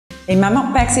A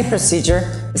mamopexy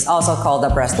procedure is also called a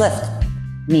breast lift,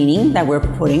 meaning that we're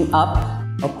putting up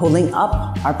or pulling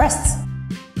up our breasts.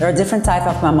 There are different types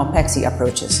of mamopexy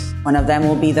approaches. One of them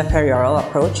will be the perioral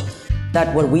approach,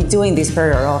 that what we do in this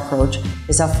perioral approach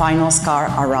is a final scar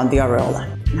around the areola.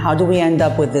 And how do we end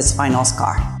up with this final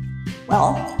scar?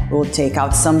 Well, we'll take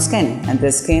out some skin, and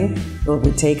this skin that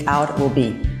we take out will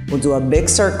be, we'll do a big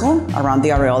circle around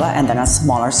the areola and then a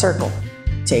smaller circle.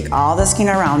 Take all the skin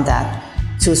around that,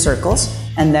 2 circles,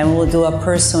 and then we'll do a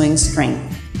pursuing string.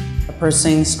 A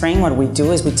pursuing string, what we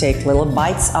do is we take little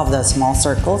bites of the small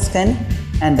circle skin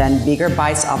and then bigger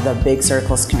bites of the big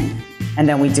circle skin. And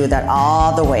then we do that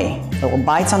all the way. Little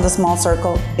bites on the small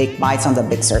circle, big bites on the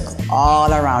big circle,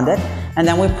 all around it. And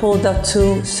then we pull the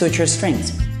 2 suture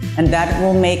strings. And that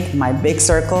will make my big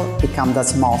circle become the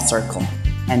small circle.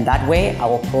 And that way I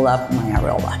will pull up my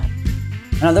areola.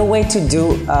 Another way to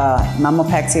do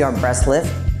mamopexy or breast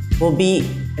lift will be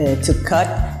to cut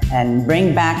and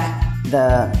bring back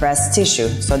the breast tissue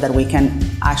so that we can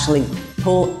actually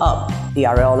pull up the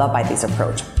areola by this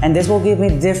approach. And this will give me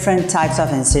different types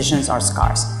of incisions or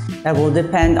scars. That will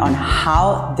depend on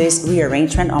how this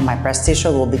rearrangement on my breast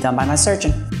tissue will be done by my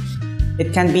surgeon.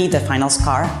 It can be the final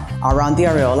scar around the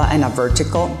areola and a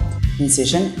vertical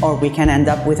incision, or we can end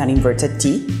up with an inverted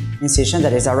T incision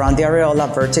that is around the areola,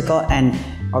 vertical and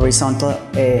horizontal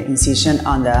incision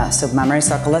on the submammary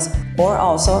sulcus, or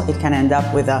also it can end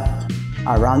up with a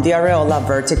around the areola,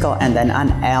 vertical, and then an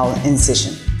L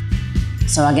incision.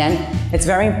 So again, it's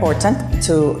very important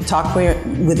to talk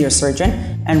with your surgeon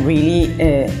and really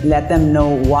let them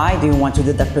know why do you want to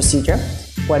do the procedure,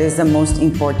 what is the most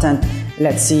important,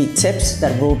 let's see, tips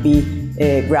that will be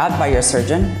grabbed by your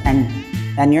surgeon, and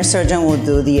then your surgeon will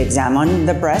do the exam on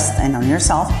the breast and on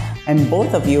yourself, and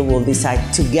both of you will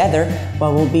decide together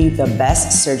what will be the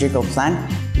best surgical plan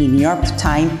in your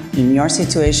time, in your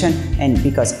situation, and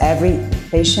because every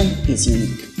patient is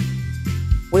unique.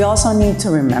 We also need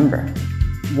to remember,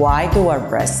 why do our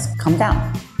breasts come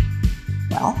down?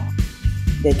 Well,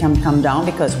 they can come down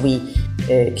because we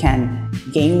can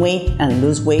gain weight and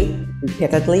lose weight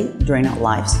repeatedly during our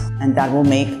lives, and that will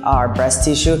make our breast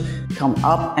tissue come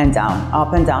up and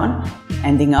down,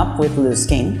 ending up with loose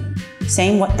skin.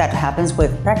 Same what that happens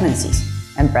with pregnancies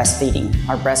and breastfeeding.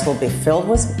 Our breast will be filled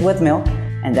with milk,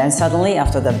 and then suddenly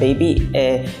after the baby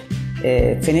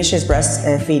finishes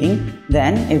breastfeeding,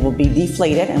 then it will be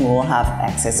deflated and we will have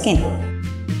excess skin.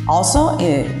 Also,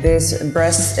 this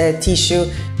breast tissue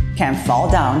can fall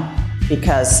down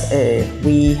because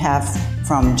we have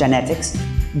from genetics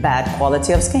bad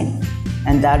quality of skin,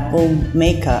 and that will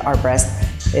make our breast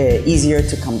easier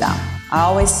to come down. I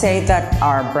always say that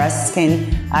our breast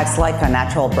skin acts like a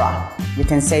natural bra. You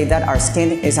can say that our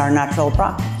skin is our natural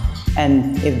bra,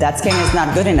 and if that skin is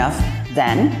not good enough,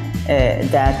 then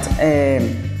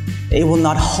it will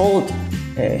not hold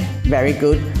very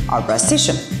good our breast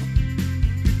tissue.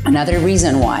 Another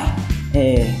reason why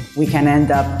we can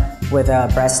end up with a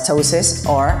breastosis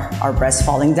or our breast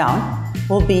falling down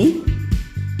will be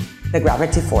the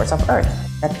gravity force of Earth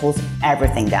that pulls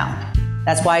everything down.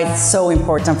 That's why it's so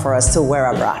important for us to wear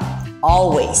a bra,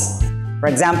 always. For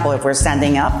example, if we're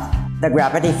standing up, the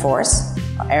gravity force,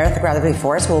 Earth gravity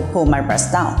force will pull my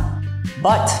breast down.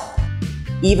 But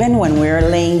even when we're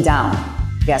laying down,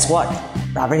 guess what?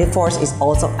 Gravity force is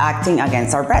also acting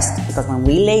against our breast, because when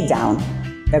we lay down,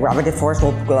 the gravity force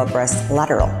will pull our breast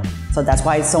lateral. So that's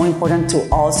why it's so important to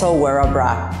also wear a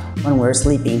bra when we're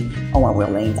sleeping or when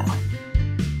we're laying down.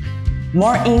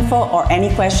 More info or any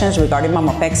questions regarding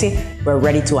mamopexy, we're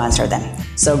ready to answer them.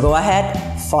 So go ahead,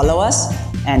 follow us,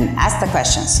 and ask the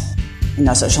questions in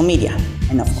our social media.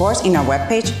 And of course, in our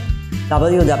webpage,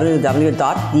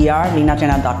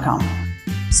 www.drlinatrena.com.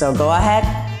 So go ahead,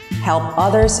 help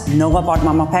others know about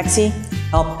mamopexy,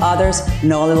 help others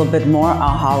know a little bit more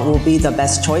on how it will be the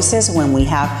best choices when we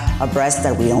have a breast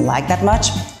that we don't like that much,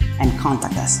 and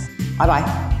contact us.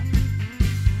 Bye-bye.